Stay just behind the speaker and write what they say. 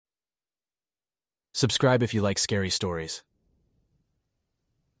Subscribe if you like scary stories.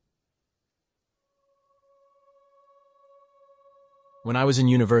 When I was in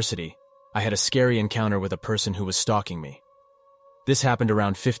university, I had a scary encounter with a person who was stalking me. This happened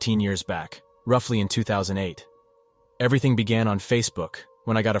around 15 years back, roughly in 2008. Everything began on Facebook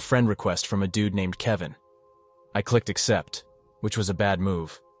when I got a friend request from a dude named Kevin. I clicked accept, which was a bad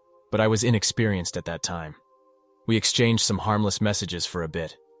move, but I was inexperienced at that time. We exchanged some harmless messages for a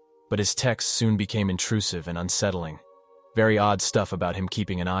bit, but his texts soon became intrusive and unsettling. Very odd stuff about him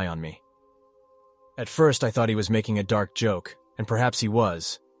keeping an eye on me. At first, I thought he was making a dark joke, and perhaps he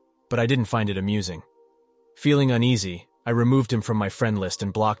was, but I didn't find it amusing. Feeling uneasy, I removed him from my friend list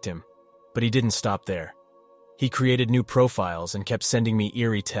and blocked him, but he didn't stop there. He created new profiles and kept sending me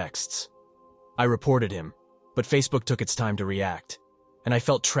eerie texts. I reported him, but Facebook took its time to react, and I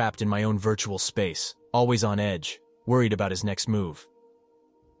felt trapped in my own virtual space, always on edge, worried about his next move.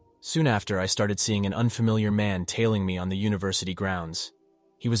 Soon after, I started seeing an unfamiliar man tailing me on the university grounds.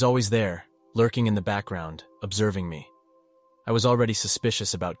 He was always there, lurking in the background, observing me. I was already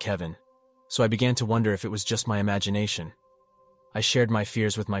suspicious about Kevin, so I began to wonder if it was just my imagination. I shared my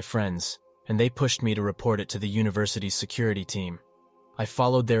fears with my friends, and they pushed me to report it to the university's security team. I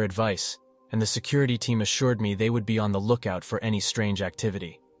followed their advice, and the security team assured me they would be on the lookout for any strange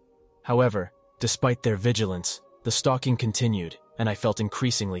activity. However, despite their vigilance, the stalking continued, and I felt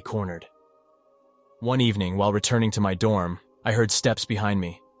increasingly cornered. One evening, while returning to my dorm, I heard steps behind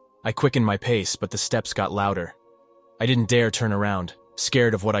me. I quickened my pace, but the steps got louder. I didn't dare turn around,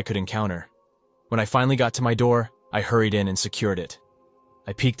 scared of what I could encounter. When I finally got to my door, I hurried in and secured it.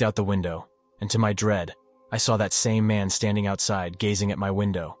 I peeked out the window, and to my dread, I saw that same man standing outside, gazing at my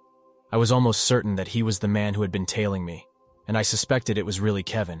window. I was almost certain that he was the man who had been tailing me, and I suspected it was really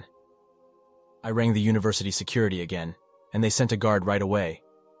Kevin. I rang the university security again, and they sent a guard right away,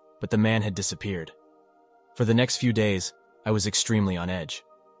 but the man had disappeared. For the next few days, I was extremely on edge.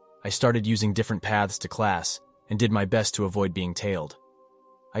 I started using different paths to class and did my best to avoid being tailed.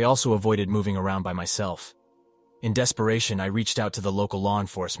 I also avoided moving around by myself. In desperation, I reached out to the local law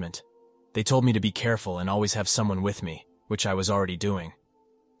enforcement. They told me to be careful and always have someone with me, which I was already doing.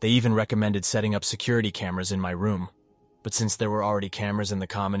 They even recommended setting up security cameras in my room, but since there were already cameras in the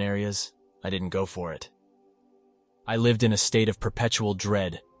common areas, I didn't go for it. I lived in a state of perpetual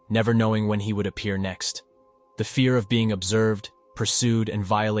dread, never knowing when he would appear next. The fear of being observed, pursued, and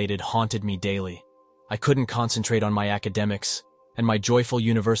violated haunted me daily. I couldn't concentrate on my academics, and my joyful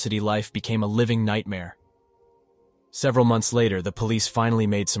university life became a living nightmare. Several months later, the police finally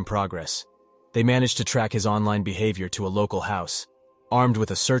made some progress. They managed to track his online behavior to a local house. Armed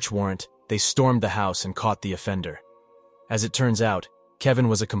with a search warrant, they stormed the house and caught the offender. As it turns out, Kevin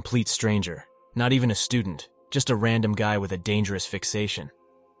was a complete stranger, not even a student, just a random guy with a dangerous fixation.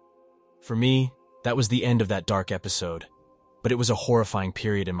 For me, that was the end of that dark episode, but it was a horrifying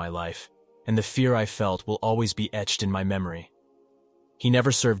period in my life, and the fear I felt will always be etched in my memory. He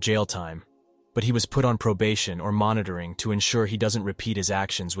never served jail time, but he was put on probation or monitoring to ensure he doesn't repeat his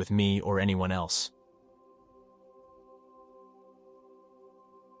actions with me or anyone else.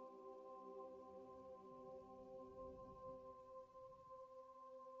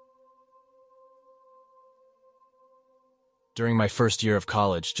 During my first year of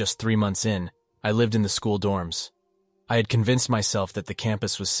college, just 3 months in, I lived in the school dorms. I had convinced myself that the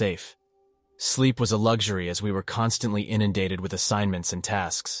campus was safe. Sleep was a luxury as we were constantly inundated with assignments and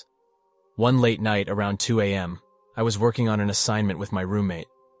tasks. One late night around 2 a.m., I was working on an assignment with my roommate.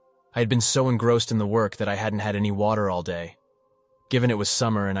 I had been so engrossed in the work that I hadn't had any water all day. Given it was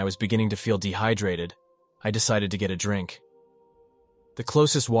summer and I was beginning to feel dehydrated, I decided to get a drink. The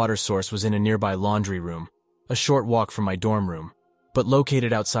closest water source was in a nearby laundry room, a short walk from my dorm room, but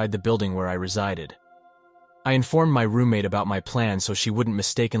located outside the building where I resided. I informed my roommate about my plan so she wouldn't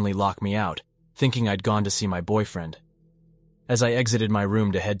mistakenly lock me out, thinking I'd gone to see my boyfriend. As I exited my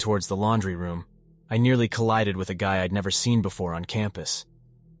room to head towards the laundry room, I nearly collided with a guy I'd never seen before on campus.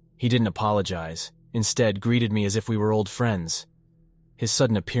 He didn't apologize, instead greeted me as if we were old friends. His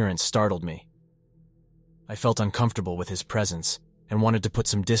sudden appearance startled me. I felt uncomfortable with his presence and wanted to put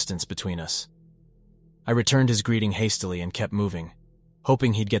some distance between us. I returned his greeting hastily and kept moving,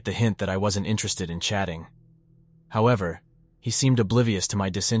 hoping he'd get the hint that I wasn't interested in chatting. However, he seemed oblivious to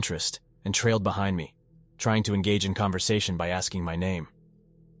my disinterest and trailed behind me, trying to engage in conversation by asking my name.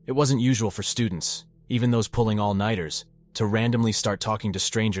 It wasn't usual for students, even those pulling all-nighters, to randomly start talking to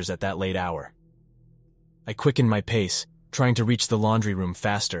strangers at that late hour. I quickened my pace, trying to reach the laundry room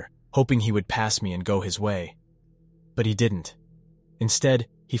faster, hoping he would pass me and go his way. But he didn't. Instead,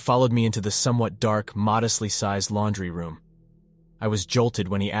 he followed me into the somewhat dark, modestly sized laundry room. I was jolted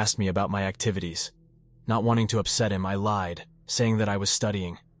when he asked me about my activities. Not wanting to upset him, I lied, saying that I was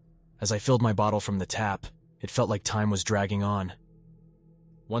studying. As I filled my bottle from the tap, it felt like time was dragging on.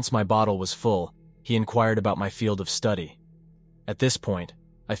 Once my bottle was full, he inquired about my field of study. At this point,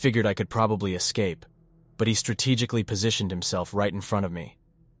 I figured I could probably escape, but he strategically positioned himself right in front of me.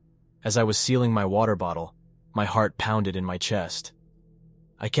 As I was sealing my water bottle, my heart pounded in my chest.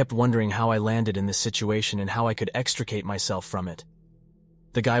 I kept wondering how I landed in this situation and how I could extricate myself from it.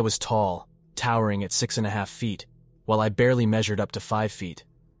 The guy was tall, towering at 6.5 feet, while I barely measured up to 5 feet.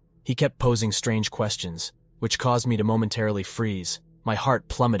 He kept posing strange questions, which caused me to momentarily freeze, my heart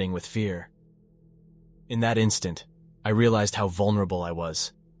plummeting with fear. In that instant, I realized how vulnerable I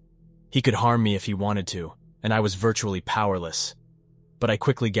was. He could harm me if he wanted to, and I was virtually powerless. But I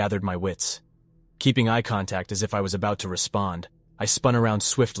quickly gathered my wits. Keeping eye contact as if I was about to respond, I spun around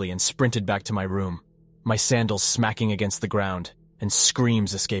swiftly and sprinted back to my room, my sandals smacking against the ground and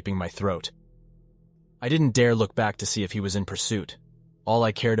screams escaping my throat. I didn't dare look back to see if he was in pursuit. All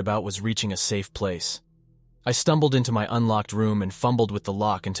I cared about was reaching a safe place. I stumbled into my unlocked room and fumbled with the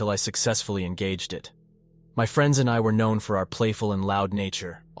lock until I successfully engaged it. My friends and I were known for our playful and loud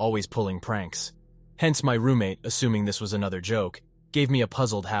nature, always pulling pranks. Hence my roommate, assuming this was another joke, gave me a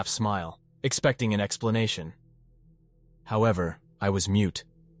puzzled half smile, expecting an explanation. However, I was mute,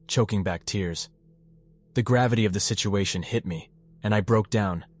 choking back tears. The gravity of the situation hit me, and I broke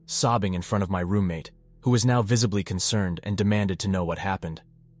down, sobbing in front of my roommate, who was now visibly concerned and demanded to know what happened.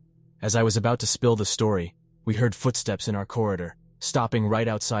 As I was about to spill the story, we heard footsteps in our corridor, stopping right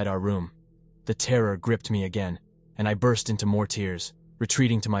outside our room. The terror gripped me again, and I burst into more tears,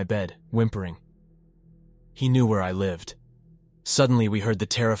 retreating to my bed, whimpering. He knew where I lived. Suddenly we heard the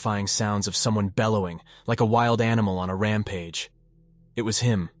terrifying sounds of someone bellowing, like a wild animal on a rampage. It was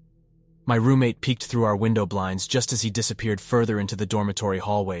him. My roommate peeked through our window blinds just as he disappeared further into the dormitory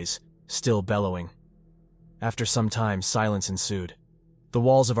hallways, still bellowing. After some time, silence ensued. The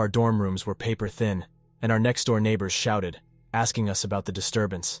walls of our dorm rooms were paper thin, and our next-door neighbors shouted, asking us about the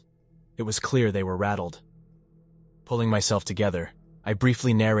disturbance. It was clear they were rattled. Pulling myself together, I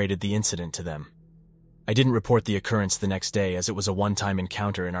briefly narrated the incident to them. I didn't report the occurrence the next day as it was a one-time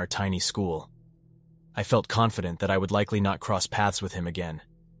encounter in our tiny school. I felt confident that I would likely not cross paths with him again.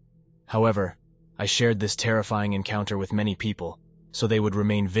 However, I shared this terrifying encounter with many people, so they would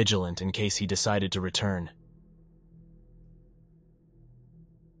remain vigilant in case he decided to return.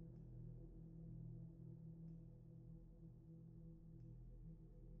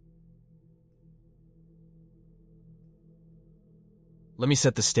 Let me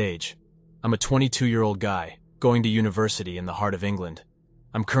set the stage. I'm a 22-year-old guy, going to university in the heart of England.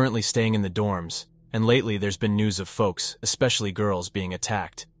 I'm currently staying in the dorms, and lately there's been news of folks, especially girls, being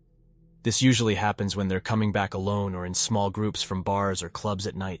attacked. This usually happens when they're coming back alone or in small groups from bars or clubs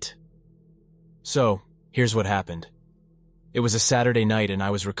at night. So, here's what happened. It was a Saturday night and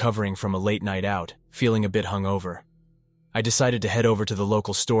I was recovering from a late night out, feeling a bit hungover. I decided to head over to the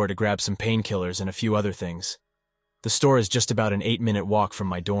local store to grab some painkillers and a few other things. The store is just about an 8-minute walk from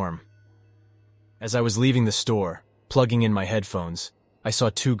my dorm. As I was leaving the store, plugging in my headphones, I saw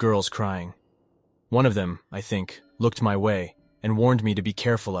 2 girls crying. One of them, I think, looked my way and warned me to be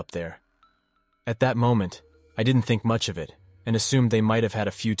careful up there. At that moment, I didn't think much of it and assumed they might have had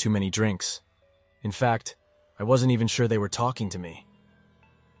a few too many drinks. In fact, I wasn't even sure they were talking to me.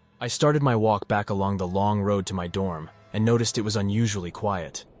 I started my walk back along the long road to my dorm and noticed it was unusually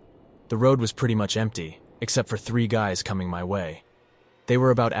quiet. The road was pretty much empty, except for 3 guys coming my way. They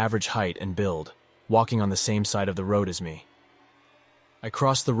were about average height and build, walking on the same side of the road as me. I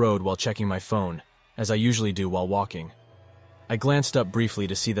crossed the road while checking my phone, as I usually do while walking. I glanced up briefly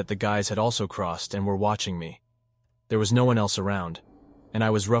to see that the guys had also crossed and were watching me. There was no one else around, and I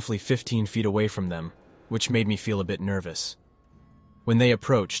was roughly 15 feet away from them, which made me feel a bit nervous. When they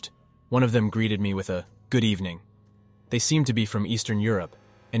approached, one of them greeted me with a "good evening." They seemed to be from Eastern Europe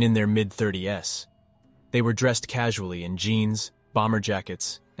and in their mid-30s. They were dressed casually in jeans, bomber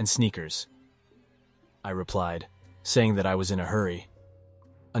jackets, and sneakers. I replied, saying that I was in a hurry.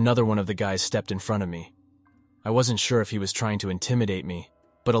 Another one of the guys stepped in front of me. I wasn't sure if he was trying to intimidate me,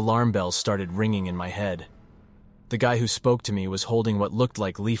 but alarm bells started ringing in my head. The guy who spoke to me was holding what looked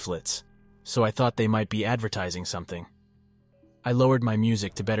like leaflets, so I thought they might be advertising something. I lowered my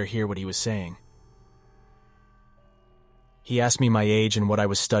music to better hear what he was saying. He asked me my age and what I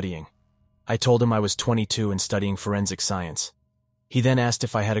was studying. I told him I was 22 and studying forensic science. He then asked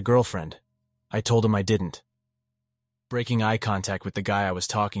if I had a girlfriend. I told him I didn't. Breaking eye contact with the guy I was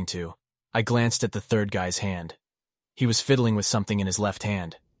talking to, I glanced at the third guy's hand. He was fiddling with something in his left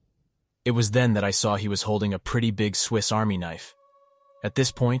hand. It was then that I saw he was holding a pretty big Swiss Army knife. At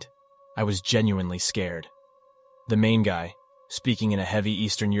this point, I was genuinely scared. The main guy, speaking in a heavy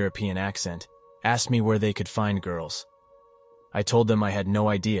Eastern European accent, asked me where they could find girls. I told them I had no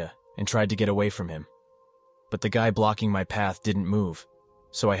idea and tried to get away from him. But the guy blocking my path didn't move,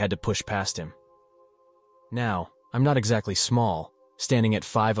 so I had to push past him. Now, I'm not exactly small, standing at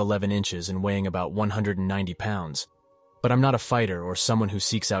 5'11" inches and weighing about 190 pounds, but I'm not a fighter or someone who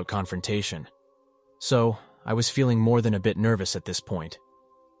seeks out confrontation. So, I was feeling more than a bit nervous at this point.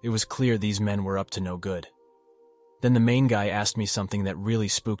 It was clear these men were up to no good. Then the main guy asked me something that really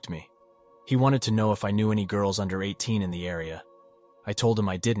spooked me. He wanted to know if I knew any girls under 18 in the area. I told him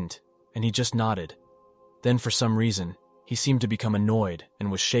I didn't, and he just nodded. Then for some reason, he seemed to become annoyed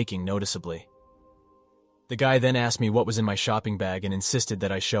and was shaking noticeably. The guy then asked me what was in my shopping bag and insisted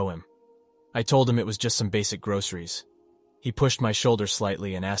that I show him. I told him it was just some basic groceries. He pushed my shoulder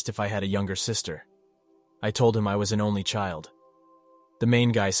slightly and asked if I had a younger sister. I told him I was an only child. The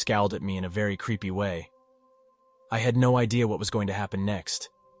main guy scowled at me in a very creepy way. I had no idea what was going to happen next.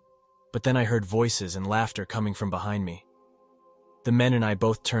 But then I heard voices and laughter coming from behind me. The men and I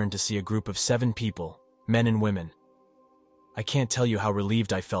both turned to see a group of 7 people, men and women. I can't tell you how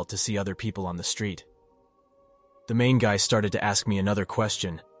relieved I felt to see other people on the street. The main guy started to ask me another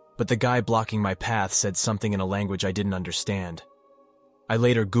question, but the guy blocking my path said something in a language I didn't understand. I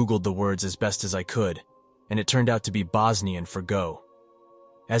later Googled the words as best as I could, and it turned out to be Bosnian for go.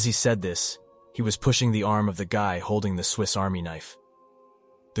 As he said this, he was pushing the arm of the guy holding the Swiss Army knife.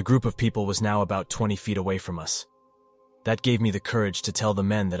 The group of people was now about 20 feet away from us. That gave me the courage to tell the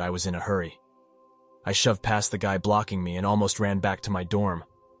men that I was in a hurry. I shoved past the guy blocking me and almost ran back to my dorm,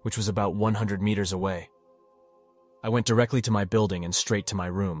 which was about 100 meters away. I went directly to my building and straight to my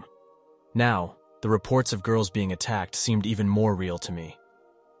room. Now, the reports of girls being attacked seemed even more real to me.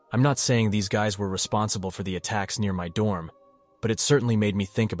 I'm not saying these guys were responsible for the attacks near my dorm, but it certainly made me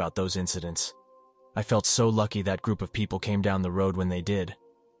think about those incidents. I felt so lucky that group of people came down the road when they did.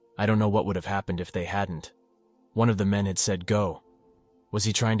 I don't know what would have happened if they hadn't. One of the men had said go. Was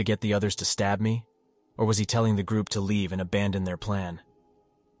he trying to get the others to stab me? Or was he telling the group to leave and abandon their plan?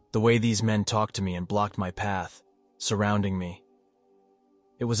 The way these men talked to me and blocked my path, surrounding me,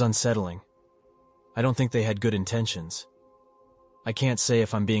 it was unsettling. I don't think they had good intentions. I can't say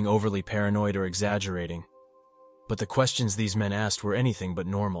if I'm being overly paranoid or exaggerating, but the questions these men asked were anything but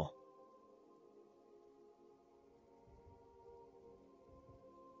normal.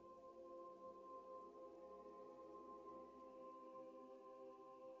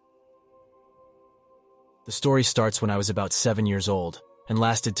 The story starts when I was about 7 years old and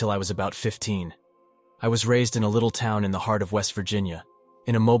lasted till I was about 15. I was raised in a little town in the heart of West Virginia,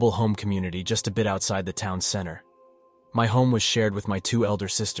 in a mobile home community just a bit outside the town center. My home was shared with my 2 elder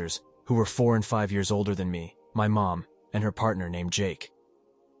sisters, who were 4 and 5 years older than me, my mom, and her partner named Jake.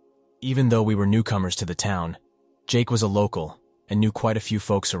 Even though we were newcomers to the town, Jake was a local and knew quite a few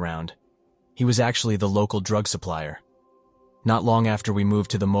folks around. He was actually the local drug supplier. Not long after we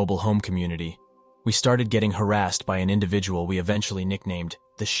moved to the mobile home community, we started getting harassed by an individual we eventually nicknamed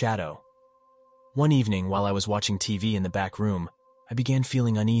the Shadow. One evening, while I was watching TV in the back room, I began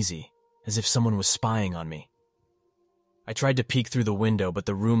feeling uneasy, as if someone was spying on me. I tried to peek through the window, but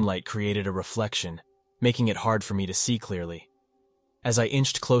the room light created a reflection, making it hard for me to see clearly. As I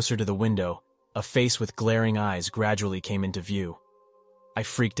inched closer to the window, a face with glaring eyes gradually came into view. I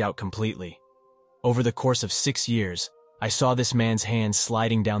freaked out completely. Over the course of 6 years, I saw this man's hand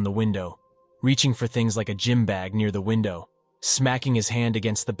sliding down the window, reaching for things like a gym bag near the window, smacking his hand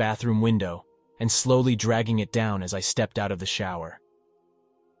against the bathroom window, and slowly dragging it down as I stepped out of the shower.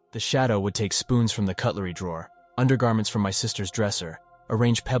 The Shadow would take spoons from the cutlery drawer, undergarments from my sister's dresser,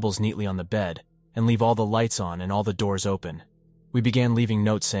 arrange pebbles neatly on the bed, and leave all the lights on and all the doors open. We began leaving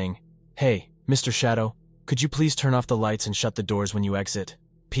notes saying, "Hey, Mr. Shadow, could you please turn off the lights and shut the doors when you exit?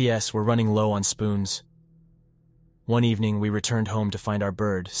 P.S. We're running low on spoons." One evening, we returned home to find our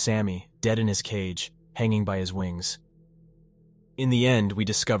bird, Sammy, dead in his cage, hanging by his wings. In the end, we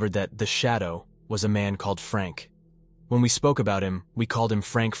discovered that the Shadow was a man called Frank. When we spoke about him, we called him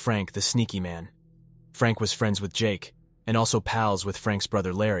Frank the Sneaky Man. Frank was friends with Jake, and also pals with Frank's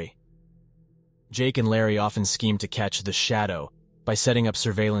brother Larry. Jake and Larry often schemed to catch the Shadow by setting up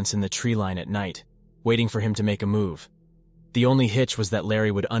surveillance in the tree line at night, waiting for him to make a move. The only hitch was that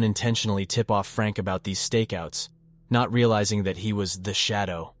Larry would unintentionally tip off Frank about these stakeouts, not realizing that he was the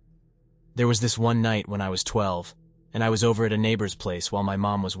Shadow. There was this one night when I was 12, and I was over at a neighbor's place while my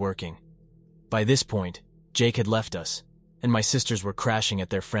mom was working. By this point, Jake had left us, and my sisters were crashing at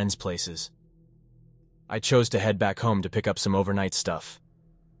their friends' places. I chose to head back home to pick up some overnight stuff.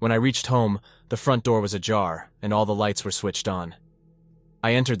 When I reached home, the front door was ajar, and all the lights were switched on.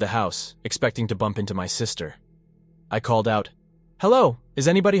 I entered the house, expecting to bump into my sister. I called out, "Hello, is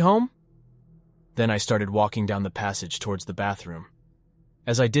anybody home?" Then I started walking down the passage towards the bathroom.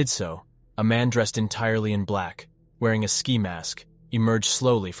 As I did so, a man dressed entirely in black, wearing a ski mask, emerged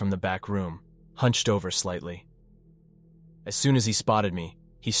slowly from the back room, hunched over slightly. As soon as he spotted me,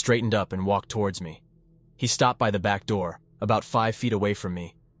 he straightened up and walked towards me. He stopped by the back door, about 5 feet away from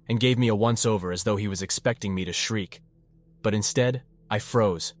me, and gave me a once-over as though he was expecting me to shriek. But instead, I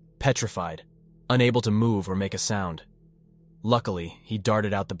froze, petrified, unable to move or make a sound. Luckily, he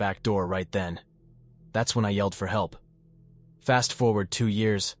darted out the back door right then. That's when I yelled for help. Fast forward 2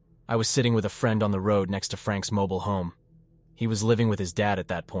 years, I was sitting with a friend on the road next to Frank's mobile home. He was living with his dad at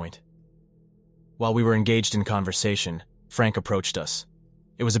that point. While we were engaged in conversation, Frank approached us.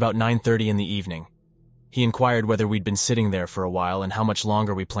 It was about 9:30 in the evening. He inquired whether we'd been sitting there for a while and how much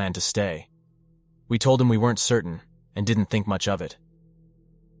longer we planned to stay. We told him we weren't certain and didn't think much of it.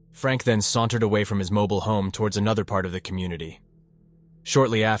 Frank then sauntered away from his mobile home towards another part of the community.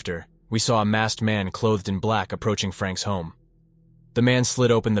 Shortly after, we saw a masked man clothed in black approaching Frank's home. The man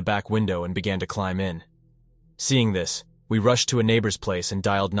slid open the back window and began to climb in. Seeing this, we rushed to a neighbor's place and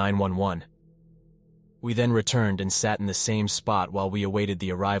dialed 911. We then returned and sat in the same spot while we awaited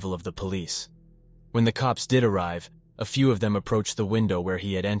the arrival of the police. When the cops did arrive, a few of them approached the window where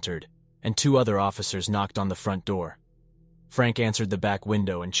he had entered, and 2 other officers knocked on the front door. Frank answered the back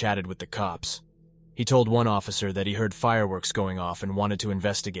window and chatted with the cops. He told one officer that he heard fireworks going off and wanted to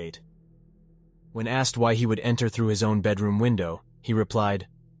investigate. When asked why he would enter through his own bedroom window, he replied,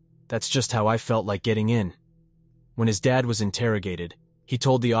 "That's just how I felt like getting in." When his dad was interrogated, he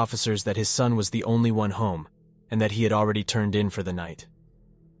told the officers that his son was the only one home and that he had already turned in for the night.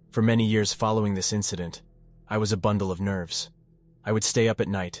 For many years following this incident, I was a bundle of nerves. I would stay up at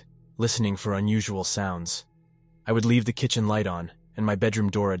night, listening for unusual sounds. I would leave the kitchen light on and my bedroom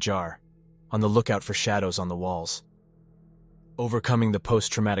door ajar, on the lookout for shadows on the walls. Overcoming the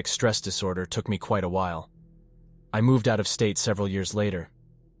post-traumatic stress disorder took me quite a while. I moved out of state several years later.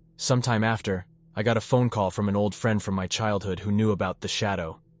 Sometime after, I got a phone call from an old friend from my childhood who knew about the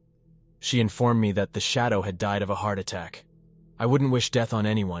shadow. She informed me that the shadow had died of a heart attack. I wouldn't wish death on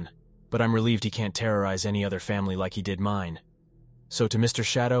anyone, but I'm relieved he can't terrorize any other family like he did mine. So to Mr.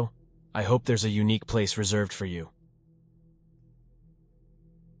 Shadow, I hope there's a unique place reserved for you.